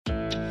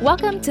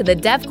Welcome to the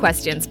Dev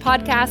Questions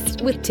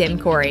podcast with Tim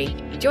Corey.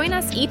 Join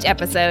us each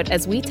episode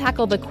as we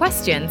tackle the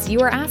questions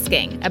you are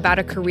asking about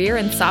a career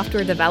in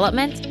software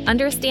development,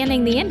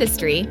 understanding the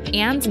industry,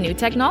 and new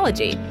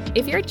technology.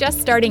 If you're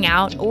just starting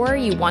out or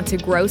you want to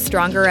grow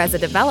stronger as a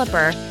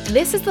developer,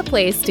 this is the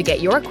place to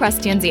get your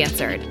questions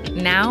answered.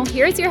 Now,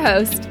 here's your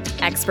host,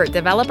 expert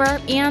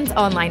developer and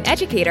online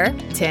educator,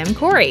 Tim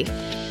Corey.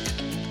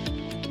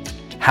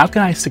 How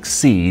can I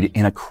succeed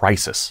in a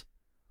crisis?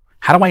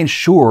 How do I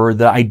ensure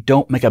that I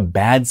don't make a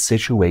bad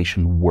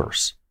situation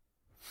worse?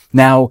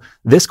 Now,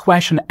 this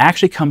question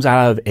actually comes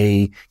out of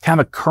a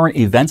kind of a current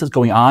event that's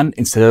going on.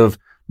 Instead of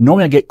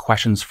normally I get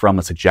questions from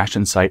the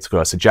suggestion site, so go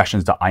to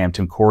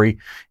suggestions.iamtimcorey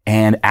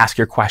and ask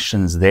your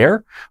questions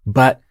there.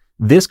 But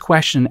this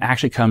question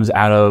actually comes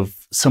out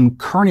of some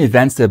current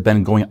events that have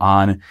been going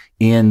on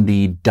in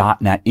the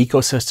 .NET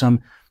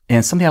ecosystem,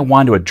 and something I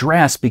wanted to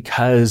address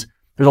because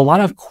there's a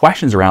lot of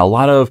questions around, a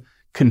lot of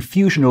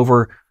confusion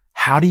over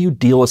how do you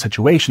deal with a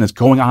situation that's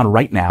going on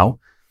right now,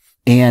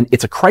 and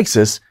it's a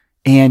crisis,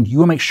 and you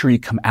want to make sure you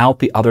come out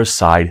the other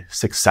side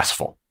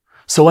successful.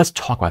 So let's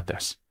talk about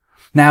this.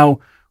 Now,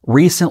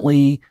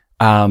 recently,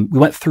 we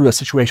went through a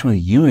situation with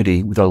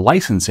Unity with their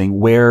licensing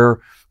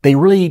where they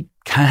really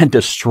kind of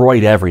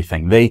destroyed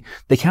everything. They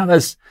kind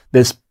of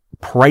this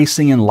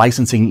pricing and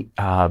licensing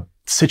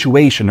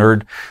situation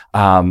or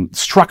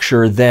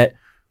structure that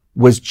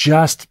was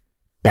just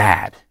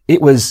bad.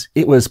 It was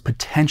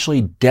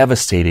potentially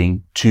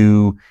devastating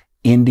to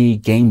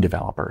indie game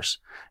developers.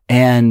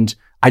 And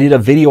I did a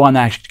video on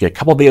that, actually did a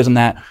couple of videos on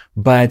that,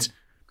 but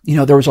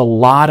there was a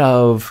lot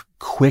of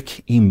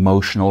quick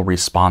emotional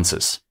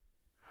responses.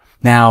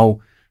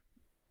 Now,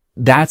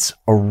 that's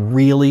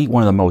really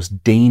one of the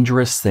most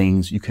dangerous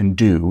things you can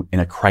do in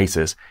a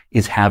crisis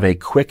is have a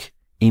quick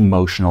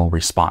emotional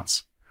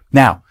response.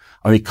 Now,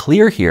 I'll be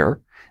clear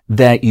here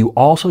that you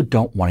also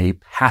don't want to be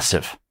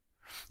passive.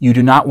 You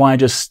do not want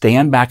to just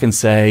stand back and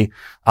say,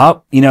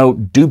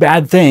 do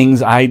bad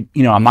things. I'm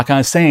not going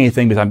to say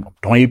anything because I'm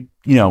don't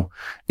be,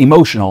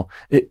 emotional.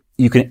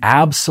 You can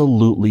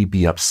absolutely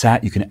be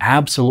upset. You can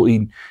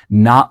absolutely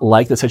not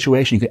like the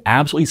situation. You can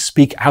absolutely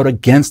speak out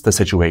against the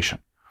situation.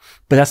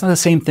 But that's not the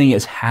same thing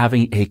as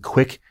having a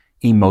quick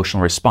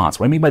emotional response.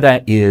 What I mean by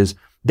that is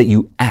that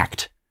you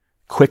act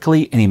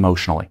quickly and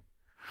emotionally.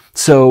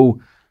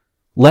 So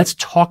let's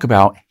talk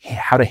about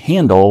how to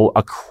handle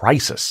a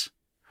crisis.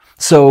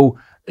 So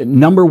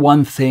number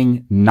one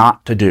thing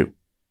not to do.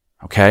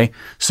 Okay.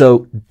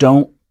 So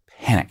don't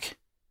panic.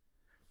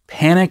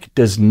 Panic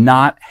does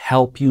not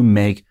help you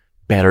make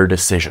better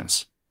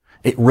decisions.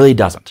 It really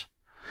doesn't.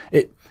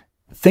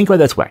 Think about it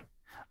this way.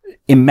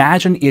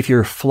 Imagine if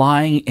you're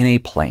flying in a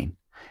plane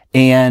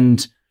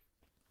and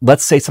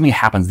let's say something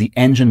happens, the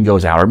engine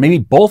goes out, or maybe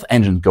both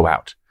engines go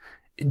out.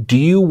 Do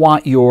you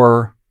want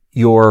your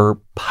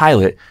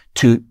pilot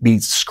to be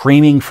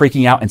screaming,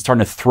 freaking out, and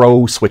starting to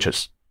throw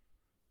switches?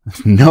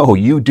 No,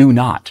 you do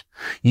not.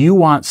 You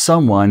want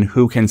someone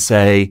who can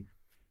say,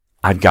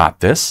 I've got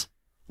this.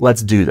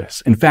 Let's do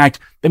this. In fact,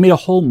 they made a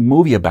whole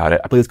movie about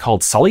it. I believe it's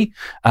called Sully,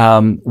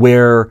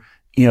 where,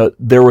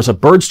 there was a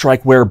bird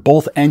strike where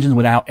both engines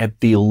went out at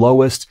the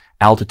lowest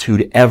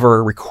altitude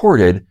ever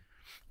recorded,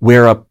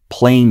 where a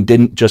plane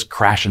didn't just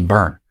crash and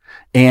burn.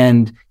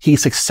 And he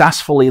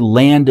successfully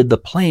landed the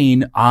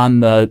plane on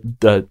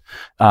the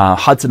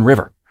Hudson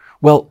River.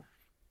 Well,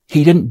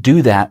 he didn't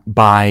do that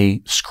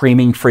by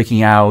screaming,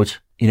 freaking out,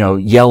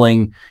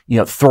 yelling,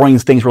 throwing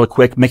things really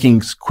quick,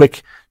 making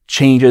quick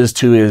changes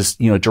to his,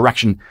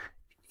 direction.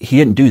 He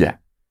didn't do that.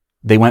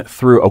 They went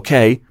through,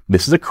 okay,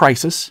 this is a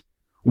crisis.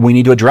 We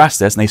need to address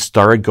this. And they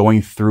started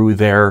going through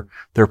their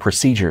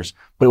procedures,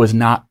 but it was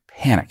not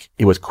panic.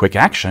 It was quick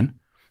action,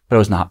 but it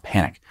was not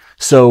panic.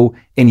 So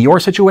in your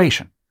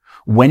situation,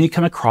 when you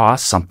come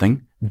across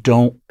something,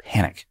 don't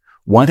panic.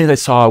 One thing I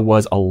saw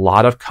was a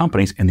lot of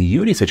companies in the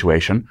Unity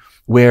situation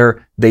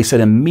where they said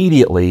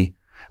immediately,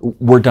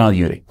 we're done with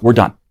Unity. We're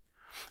done.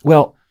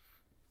 Well,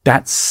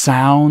 that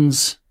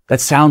sounds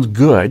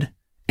good,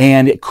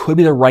 and it could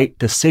be the right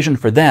decision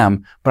for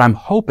them, but I'm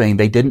hoping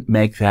they didn't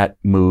make that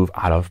move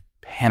out of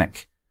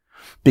panic.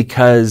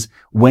 Because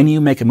when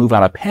you make a move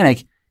out of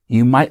panic,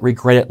 you might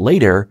regret it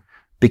later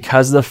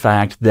because of the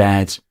fact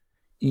that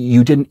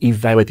you didn't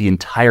evaluate the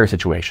entire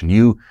situation.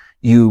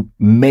 You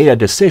made a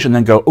decision,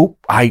 then go,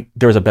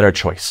 there's a better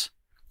choice.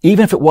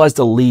 Even if it was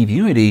to leave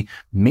Unity,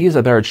 maybe there's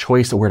a better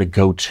choice of where to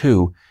go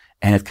to,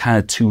 and it's kind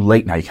of too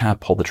late now. You kind of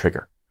pull the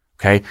trigger.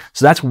 Okay.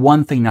 So that's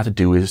one thing not to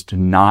do is to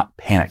not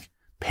panic.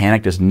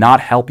 Panic does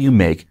not help you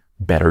make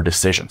better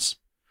decisions.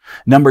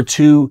 Number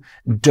two,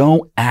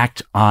 don't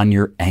act on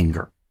your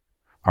anger.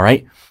 All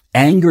right.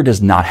 Anger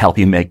does not help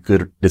you make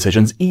good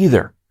decisions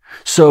either.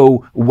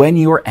 So when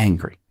you are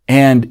angry,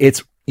 and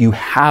you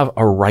have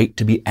a right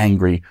to be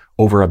angry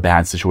over a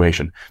bad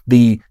situation.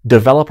 The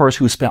developers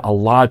who spent a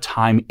lot of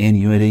time in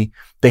Unity,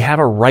 they have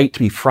a right to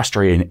be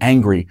frustrated and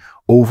angry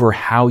over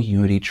how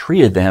Unity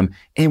treated them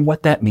and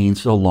what that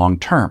means for the long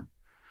term.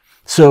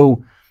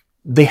 So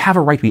they have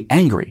a right to be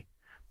angry,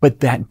 but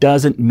that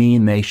doesn't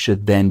mean they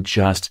should then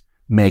just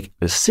make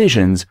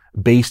decisions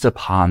based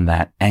upon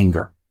that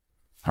anger.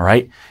 All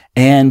right.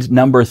 And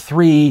number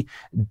 3,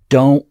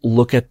 don't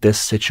look at this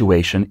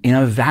situation in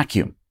a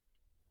vacuum.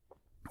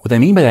 What I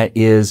mean by that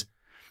is,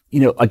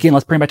 again,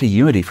 let's bring it back to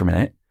unity for a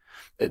minute.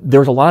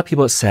 There was a lot of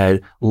people that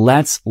said,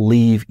 let's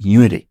leave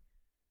unity.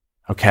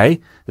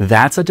 Okay.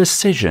 That's a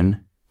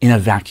decision in a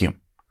vacuum.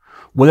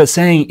 What it's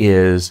saying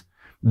is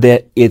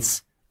that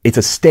it's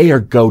a stay or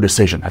go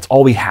decision. That's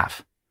all we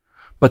have.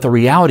 But the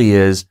reality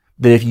is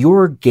that if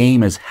your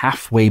game is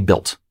halfway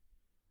built,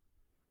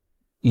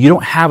 you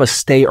don't have a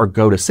stay or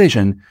go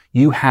decision.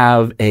 You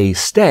have a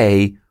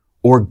stay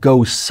or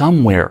go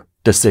somewhere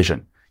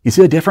decision. You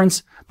see the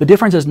difference? The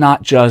difference is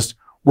not just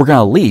we're going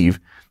to leave.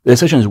 The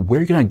decision is where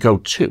you're going to go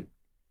to.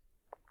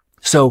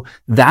 So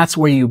that's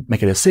where you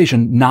make a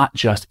decision, not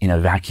just in a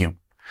vacuum.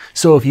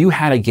 So if you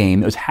had a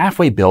game that was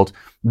halfway built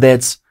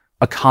that's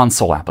a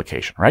console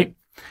application, right?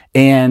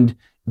 And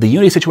the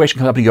Unity situation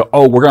comes up and you go,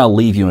 oh, we're going to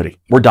leave Unity.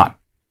 We're done.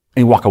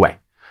 And you walk away.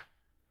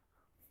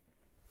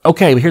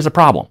 Okay, but here's the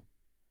problem.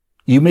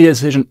 You made a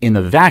decision in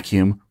the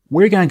vacuum.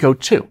 Where are you going to go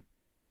to?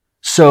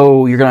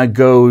 So you're going to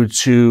go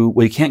to,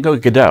 well, you can't go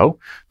to Godot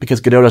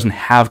because Godot doesn't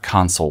have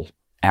console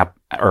app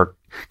or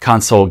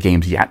console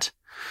games yet.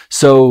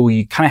 So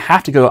you kind of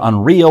have to go to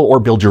Unreal or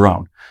build your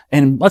own.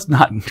 And let's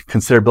not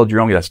consider build your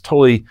own.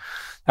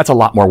 That's a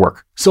lot more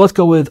work. So let's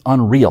go with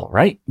Unreal,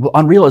 right? Well,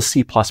 Unreal is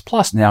C++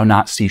 now,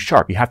 not C#.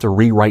 You have to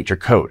rewrite your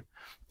code.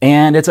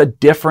 And it's a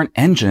different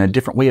engine, a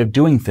different way of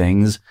doing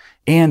things.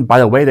 And by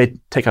the way, they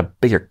take a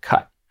bigger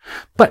cut.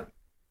 But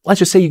let's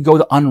just say you go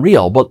to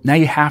Unreal. Well, now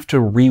you have to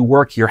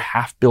rework your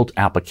half-built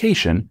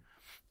application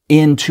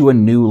into a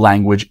new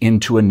language,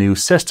 into a new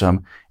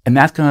system. And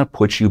that's going to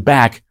put you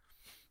back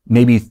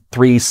maybe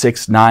 3,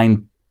 6,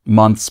 9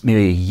 months,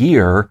 maybe a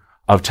year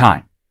of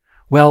time.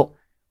 Well,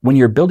 when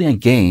you're building a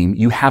game,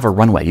 you have a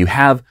runway. You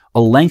have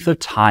a length of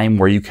time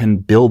where you can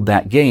build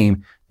that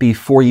game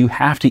before you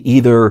have to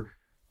either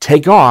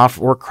take off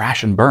or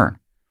crash and burn.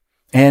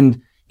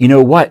 And you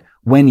know what?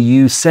 When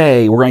you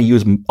say we're going to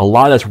use a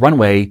lot of this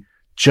runway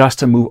just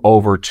to move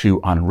over to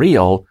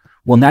Unreal,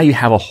 well, now you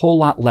have a whole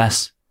lot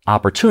less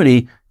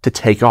opportunity to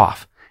take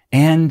off.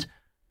 And,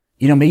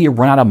 maybe you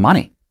run out of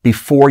money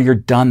before you're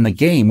done the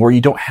game, or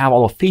you don't have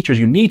all the features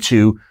you need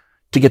to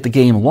get the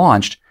game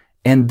launched.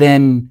 And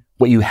then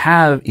what you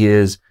have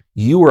is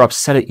you were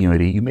upset at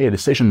Unity. You made a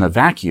decision in the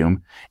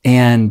vacuum,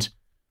 and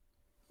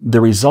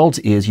the result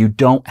is you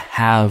don't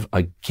have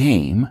a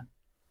game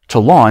to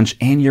launch,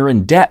 and you're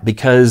in debt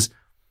because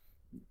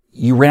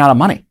you ran out of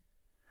money.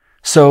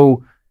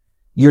 So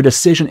your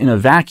decision in a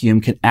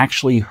vacuum can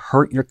actually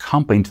hurt your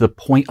company to the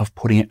point of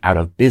putting it out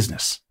of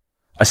business,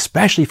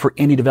 especially for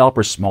indie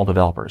developers, small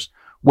developers,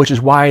 which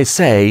is why I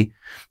say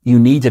you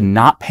need to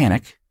not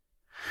panic,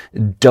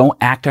 don't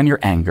act on your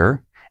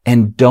anger,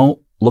 and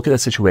don't look at the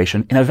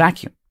situation in a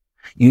vacuum.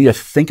 You need to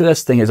think of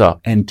this thing as an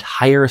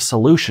entire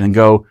solution and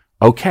go,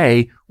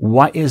 okay,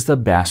 what is the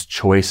best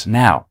choice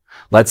now?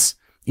 Let's,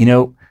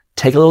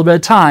 take a little bit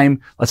of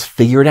time. Let's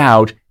figure it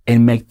out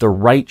and make the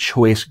right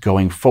choice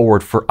going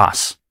forward for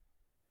us.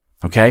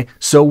 Okay.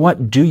 So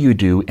what do you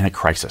do in a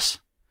crisis?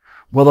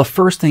 Well, the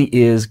first thing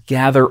is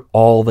gather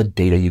all the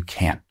data you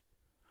can.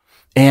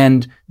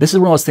 And this is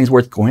one of those things where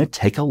it's going to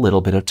take a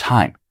little bit of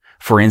time.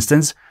 For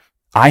instance,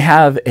 I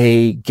have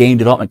a game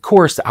development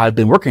course that I've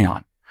been working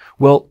on.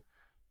 Well,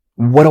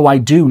 what do I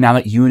do now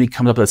that Unity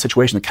comes up with a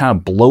situation that kind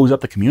of blows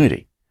up the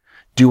community?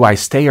 Do I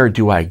stay or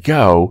do I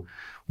go?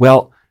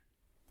 Well,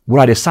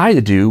 what I decided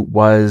to do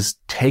was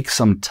take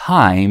some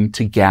time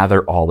to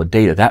gather all the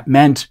data. That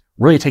meant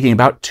really taking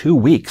about 2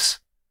 weeks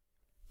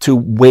to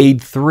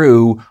wade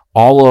through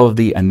all of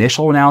the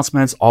initial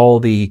announcements, all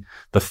the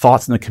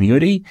thoughts in the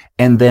community,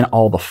 and then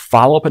all the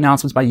follow-up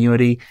announcements by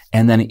Unity,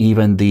 and then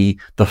even the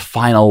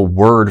final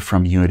word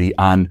from Unity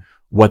on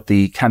what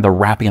the kind of the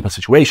wrapping up of the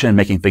situation and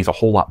making things a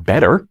whole lot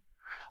better.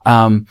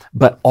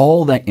 But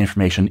all that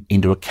information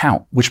into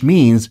account, which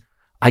means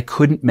I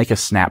couldn't make a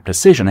snap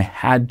decision. I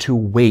had to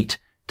wait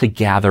to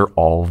gather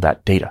all of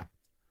that data.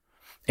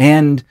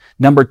 And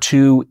number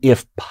 2,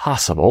 if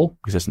possible,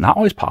 because it's not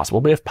always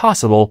possible, but if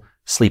possible,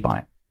 sleep on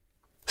it.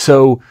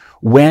 So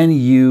when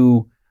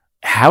you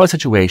have a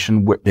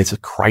situation where it's a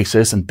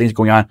crisis and things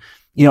going on,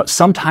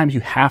 sometimes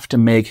you have to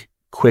make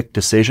quick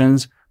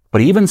decisions.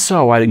 But even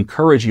so, I'd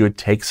encourage you to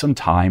take some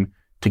time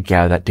to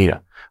gather that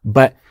data.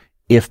 But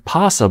if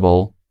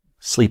possible,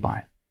 sleep on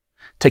it.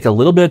 Take a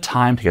little bit of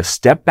time, take a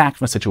step back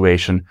from the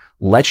situation,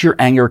 let your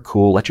anger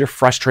cool, let your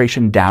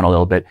frustration down a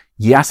little bit.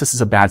 Yes, this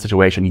is a bad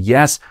situation.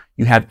 Yes,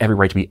 you have every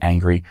right to be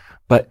angry,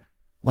 but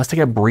let's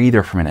take a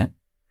breather for a minute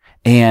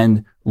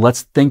and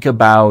let's think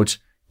about,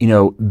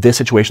 this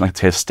situation. Like,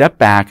 take a step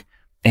back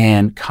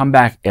and come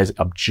back as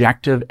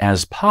objective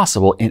as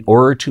possible in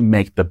order to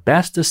make the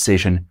best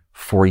decision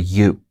for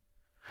you.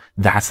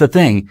 That's the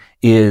thing,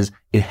 is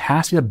it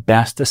has to be the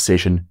best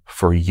decision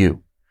for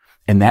you.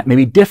 And that may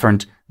be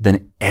different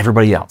than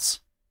everybody else.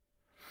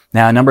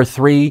 Now, number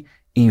 3,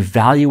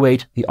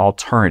 evaluate the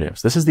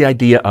alternatives. This is the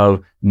idea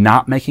of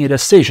not making a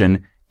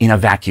decision in a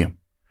vacuum.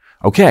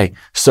 Okay,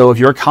 so if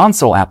you're a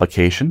console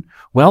application,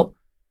 well,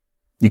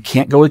 you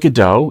can't go with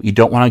Godot. You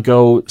don't want to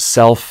go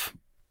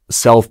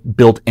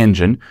self-built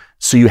engine.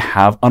 So you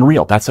have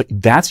Unreal.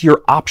 That's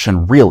your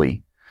option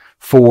really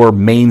for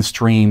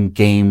mainstream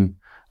game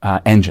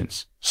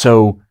engines.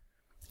 So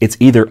it's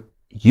either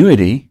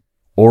Unity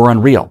or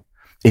Unreal.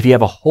 If you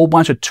have a whole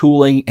bunch of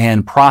tooling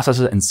and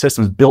processes and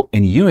systems built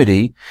in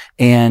Unity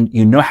and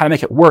you know how to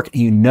make it work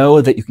and you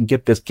know that you can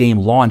get this game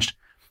launched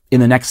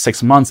in the next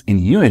 6 months in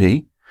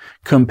Unity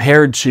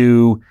compared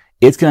to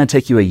it's going to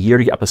take you a year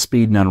to get up to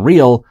speed in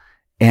Unreal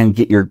and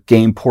get your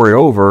game ported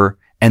over,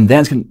 and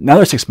then it's going to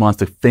another 6 months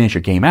to finish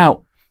your game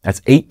out.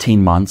 That's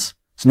 18 months.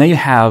 So now you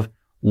have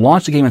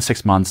launched the game in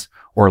 6 months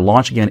or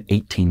launch again in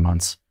 18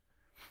 months.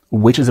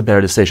 Which is a better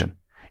decision?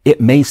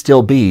 It may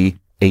still be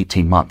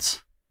 18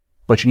 months,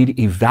 but you need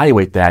to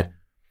evaluate that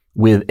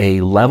with a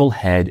level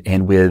head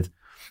and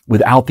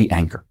without the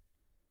anger.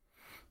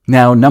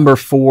 Now, number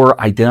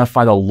 4,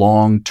 identify the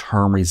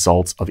long-term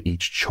results of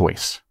each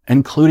choice,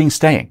 including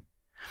staying.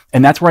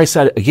 And that's where I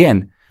said,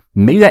 again,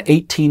 maybe that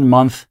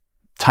 18-month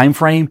time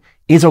frame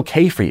is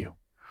okay for you.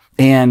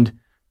 And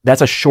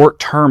that's a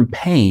short-term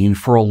pain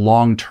for a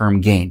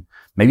long-term gain.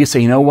 Maybe you say,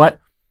 you know what?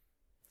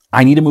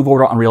 I need to move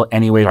over to Unreal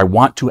anyway. I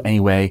want to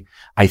anyway.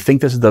 I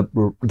think this is the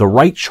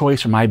right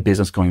choice for my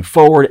business going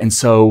forward. And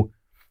so,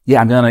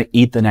 yeah, I'm going to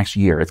eat the next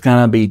year. It's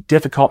going to be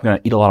difficult. I'm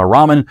going to eat a lot of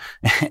ramen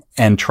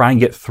and try and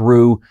get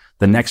through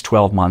the next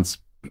 12 months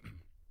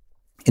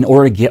in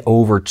order to get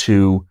over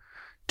to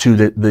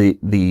the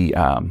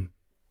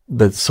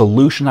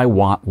solution I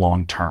want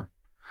long term.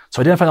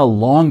 So identify the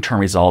long term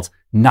results,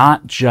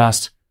 not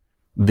just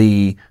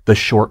the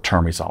short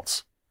term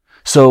results.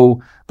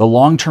 So the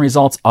long term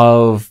results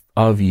of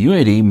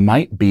Unity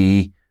might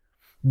be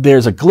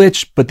there's a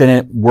glitch, but then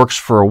it works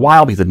for a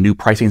while because the new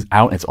pricing is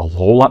out and it's a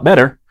whole lot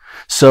better.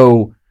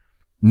 So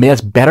maybe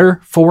it's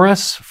better for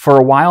us for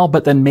a while,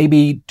 but then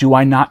maybe do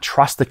I not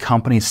trust the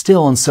company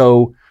still? And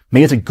so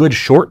maybe it's a good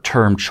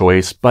short-term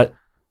choice, but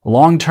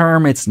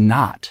long-term it's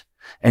not.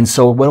 And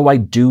so what do I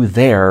do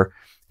there?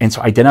 And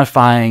so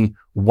identifying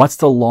what's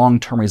the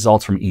long-term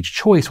results from each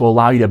choice will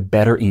allow you to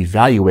better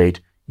evaluate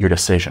your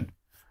decision.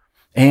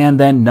 And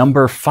then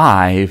number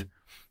 5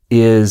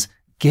 is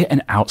get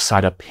an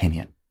outside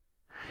opinion.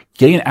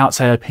 Getting an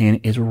outside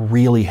opinion is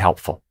really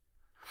helpful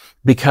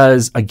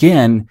because,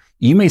 again,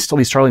 you may still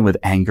be struggling with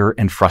anger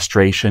and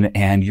frustration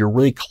and you're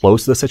really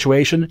close to the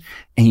situation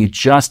and you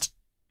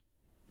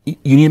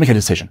need to make a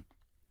decision.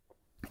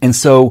 And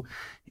so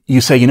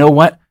you say, you know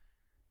what?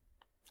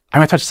 I'm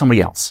going to touch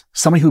somebody else,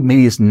 somebody who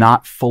maybe is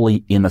not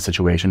fully in the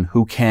situation,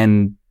 who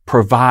can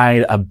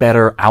provide a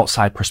better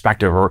outside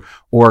perspective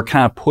or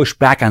kind of push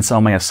back on some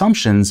of my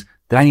assumptions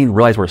that I didn't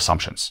realize were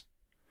assumptions.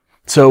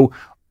 So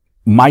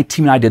my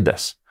team and I did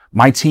this.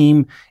 My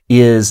team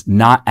is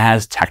not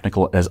as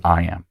technical as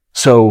I am.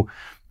 So,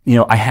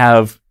 I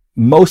have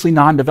mostly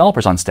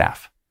non-developers on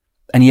staff.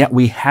 And yet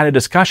we had a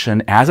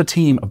discussion as a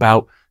team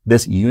about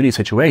this Unity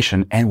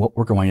situation and what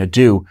we're going to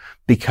do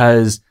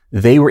because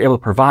they were able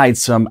to provide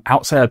some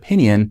outside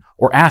opinion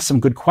or ask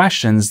some good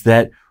questions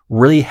that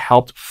really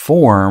helped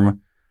form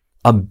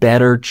a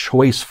better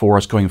choice for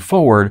us going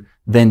forward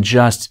than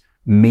just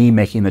me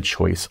making the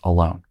choice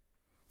alone.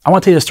 I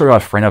want to tell you the story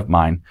about a friend of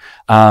mine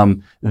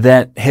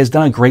that has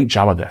done a great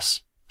job of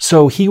this.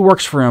 So he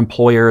works for an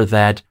employer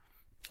that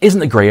isn't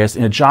the greatest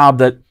in a job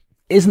that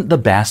isn't the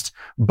best,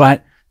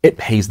 but it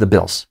pays the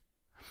bills.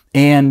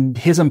 And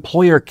his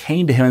employer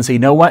came to him and said, you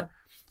know what?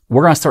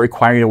 We're going to start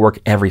requiring you to work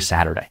every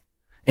Saturday.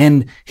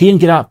 And he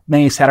didn't get out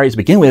many Saturdays to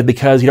begin with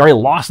because he'd already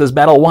lost this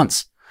battle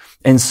once.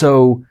 And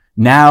so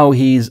now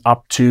he's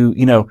up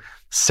to,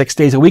 6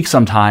 days a week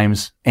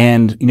sometimes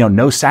and,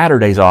 no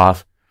Saturdays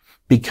off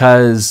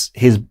because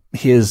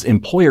his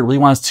employer really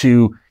wants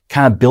to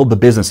kind of build the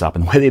business up.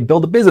 And the way they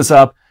build the business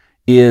up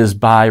is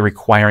by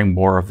requiring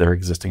more of their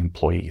existing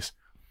employees.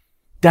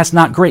 That's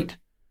not great.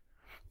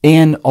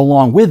 And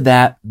along with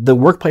that, the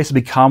workplace has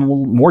become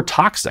more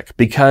toxic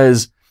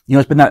because,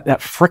 it's been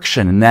that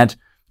friction and that,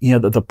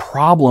 the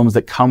problems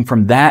that come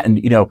from that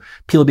and,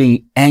 people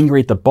being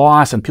angry at the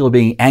boss and people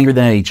being angry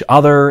at each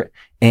other.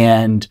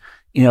 And,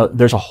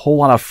 there's a whole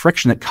lot of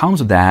friction that comes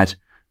with that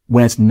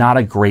when it's not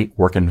a great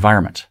work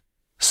environment.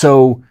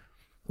 So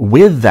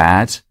with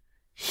that,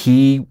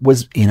 he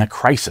was in a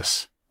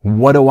crisis.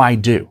 What do I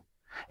do?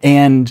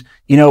 And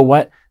you know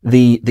what?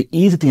 The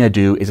easy thing to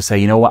do is to say,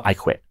 you know what? I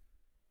quit.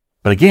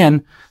 But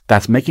again,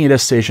 that's making a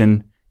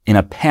decision in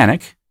a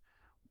panic,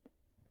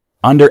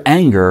 under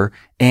anger,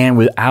 and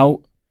with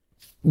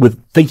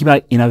thinking about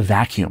it in a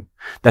vacuum.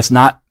 That's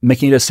not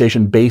making a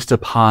decision based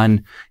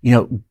upon,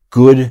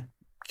 good,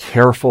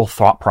 careful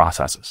thought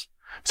processes.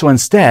 So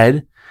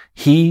instead,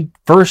 he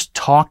first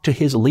talked to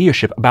his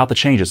leadership about the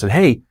changes, said,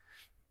 hey,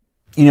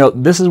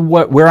 this is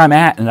where I'm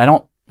at and I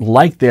don't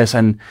like this.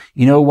 And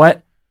you know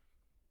what?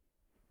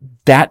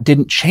 That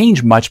didn't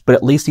change much, but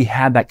at least he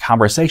had that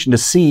conversation to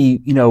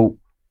see,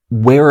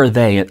 where are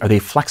they? Are they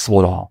flexible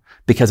at all?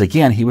 Because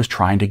again, he was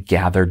trying to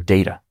gather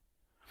data.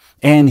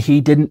 And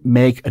he didn't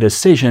make a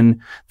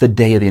decision the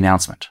day of the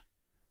announcement.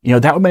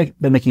 That would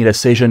be making a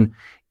decision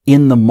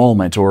in the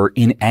moment or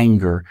in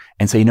anger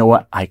and say, you know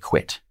what, I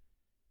quit.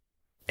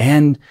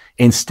 And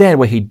instead,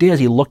 what he did is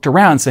he looked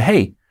around and said,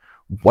 hey,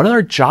 what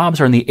other jobs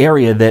are in the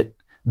area that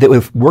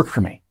would work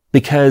for me?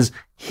 Because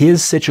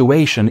his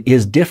situation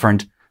is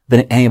different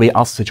than anybody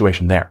else's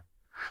situation there.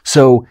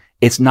 So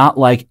it's not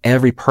like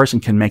every person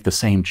can make the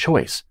same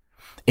choice.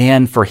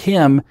 And for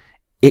him,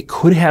 it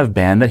could have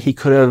been that he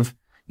could have,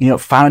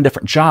 found a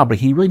different job, but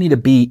he really needed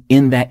to be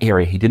in that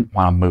area. He didn't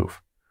want to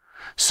move.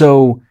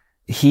 So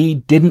he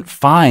didn't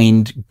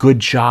find good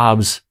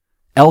jobs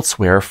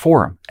elsewhere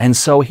for him. And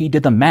so he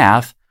did the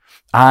math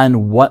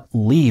on what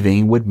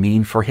leaving would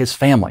mean for his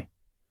family.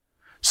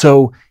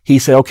 So he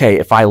said, okay,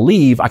 if I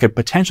leave, I could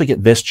potentially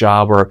get this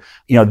job, or,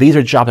 these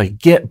are jobs I could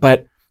get,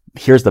 but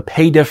here's the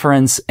pay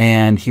difference,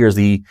 and here's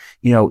the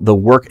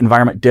work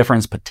environment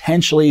difference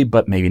potentially,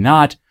 but maybe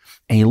not.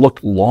 And he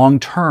looked long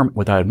term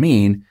what that would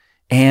mean.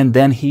 And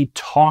then he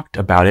talked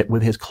about it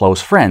with his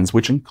close friends,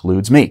 which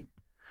includes me.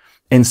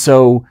 And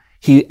so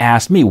he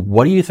asked me,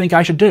 what do you think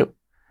I should do?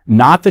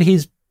 Not that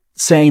he's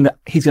saying that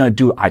he's going to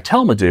do what I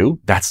tell him to do.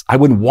 I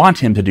wouldn't want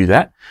him to do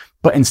that.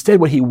 But instead,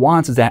 what he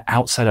wants is that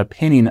outside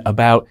opinion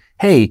about,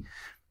 hey,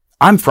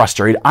 I'm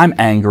frustrated. I'm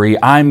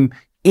angry. I'm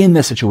in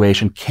this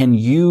situation. Can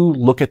you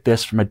look at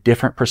this from a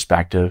different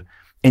perspective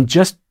and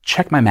just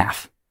check my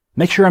math?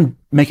 Make sure I'm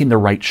making the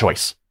right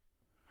choice.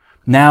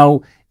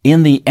 Now,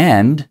 in the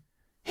end,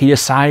 he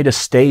decided to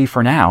stay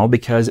for now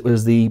because it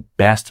was the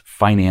best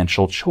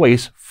financial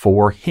choice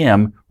for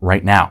him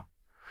right now.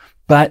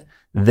 But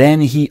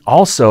then he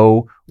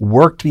also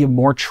worked to be a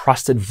more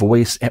trusted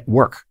voice at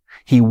work.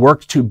 He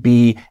worked to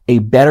be a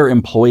better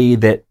employee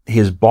that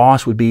his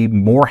boss would be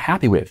more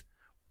happy with.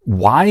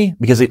 Why?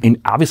 Because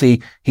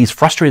obviously he's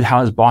frustrated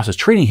how his boss is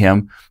treating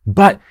him,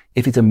 but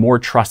if he's a more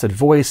trusted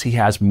voice, he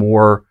has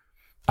more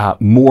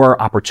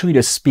opportunity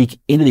to speak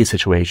into these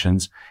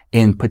situations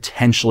and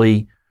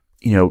potentially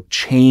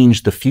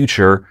change the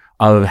future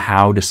of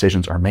how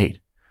decisions are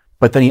made.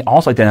 But then he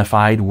also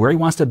identified where he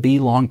wants to be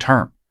long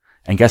term.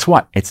 And guess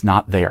what? It's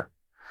not there.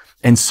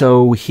 And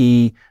so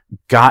he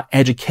got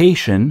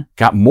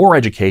more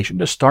education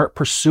to start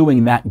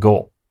pursuing that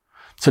goal.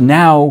 So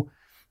now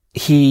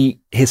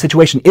his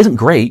situation isn't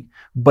great,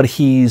 but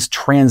he's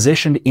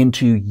transitioned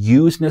into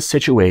using this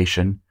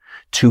situation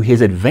to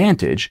his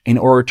advantage in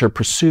order to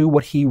pursue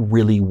what he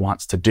really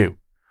wants to do.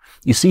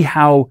 You see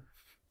how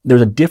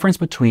there's a difference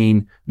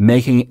between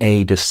making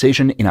a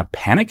decision in a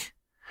panic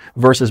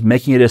versus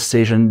making a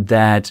decision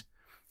that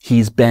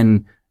he's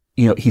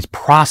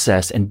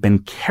processed and been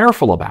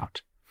careful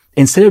about.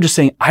 Instead of just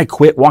saying, I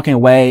quit, walking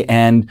away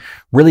and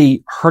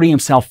really hurting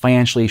himself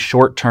financially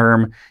short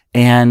term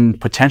and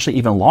potentially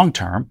even long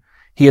term,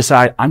 he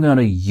decided, I'm going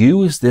to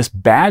use this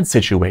bad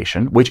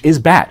situation, which is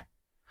bad.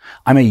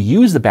 I'm going to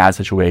use the bad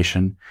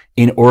situation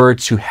in order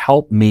to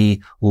help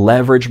me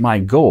leverage my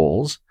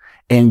goals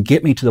and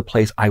get me to the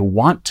place I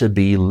want to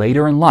be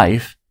later in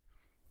life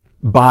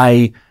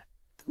by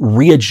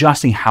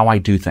readjusting how I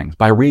do things,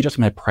 by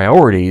readjusting my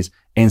priorities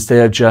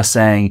instead of just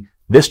saying,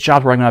 this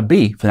job's where I'm going to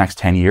be for the next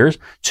 10 years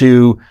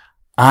to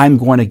I'm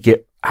going to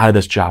get out of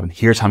this job and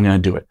here's how I'm going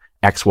to do it,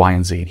 X, Y,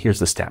 and Z, and here's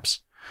the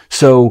steps.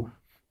 So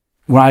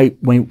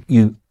when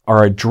you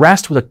are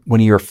addressed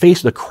when you're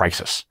faced with a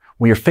crisis,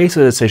 when you're faced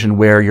with a decision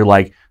where you're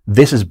like,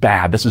 this is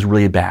bad, this is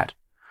really bad,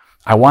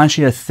 I want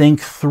you to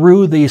think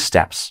through these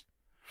steps.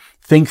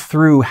 Think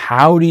through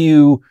how do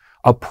you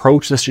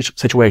approach this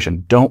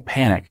situation. Don't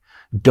panic.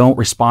 Don't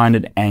respond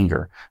in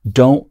anger.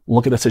 Don't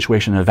look at the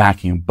situation in a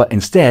vacuum, but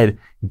instead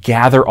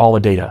gather all the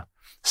data.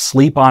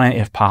 Sleep on it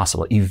if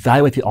possible.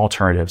 Evaluate the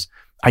alternatives.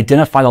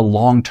 Identify the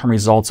long-term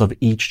results of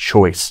each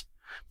choice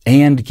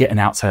and get an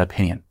outside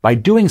opinion. By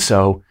doing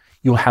so,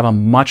 you'll have a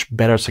much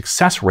better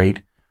success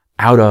rate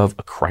out of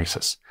a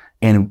crisis.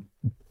 And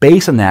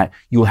based on that,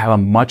 you'll have a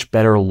much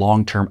better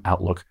long-term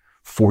outlook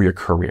for your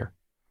career.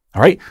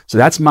 All right. So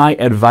that's my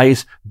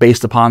advice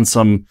based upon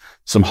some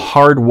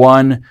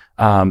hard-won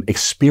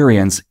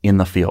experience in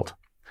the field.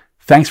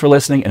 Thanks for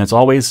listening. And as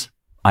always,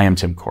 I am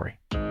Tim Corey.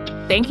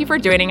 Thank you for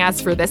joining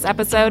us for this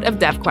episode of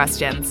Dev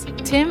Questions.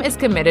 Tim is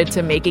committed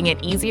to making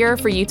it easier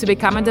for you to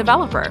become a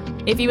developer.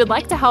 If you would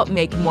like to help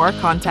make more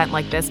content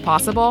like this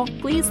possible,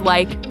 please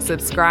like,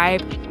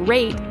 subscribe,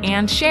 rate,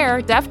 and share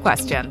Dev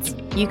Questions.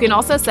 You can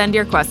also send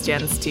your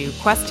questions to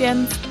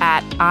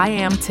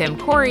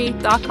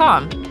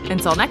questions@IamTimCorey.com.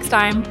 Until next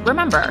time,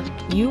 remember,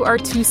 you are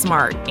too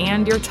smart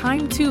and your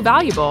time too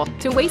valuable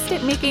to waste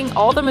it making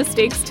all the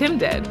mistakes Tim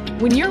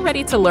did. When you're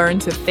ready to learn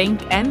to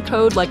think and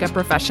code like a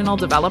professional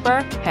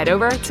developer, head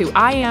over to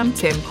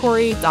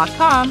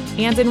IamTimCorey.com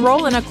and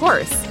enroll in a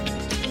course.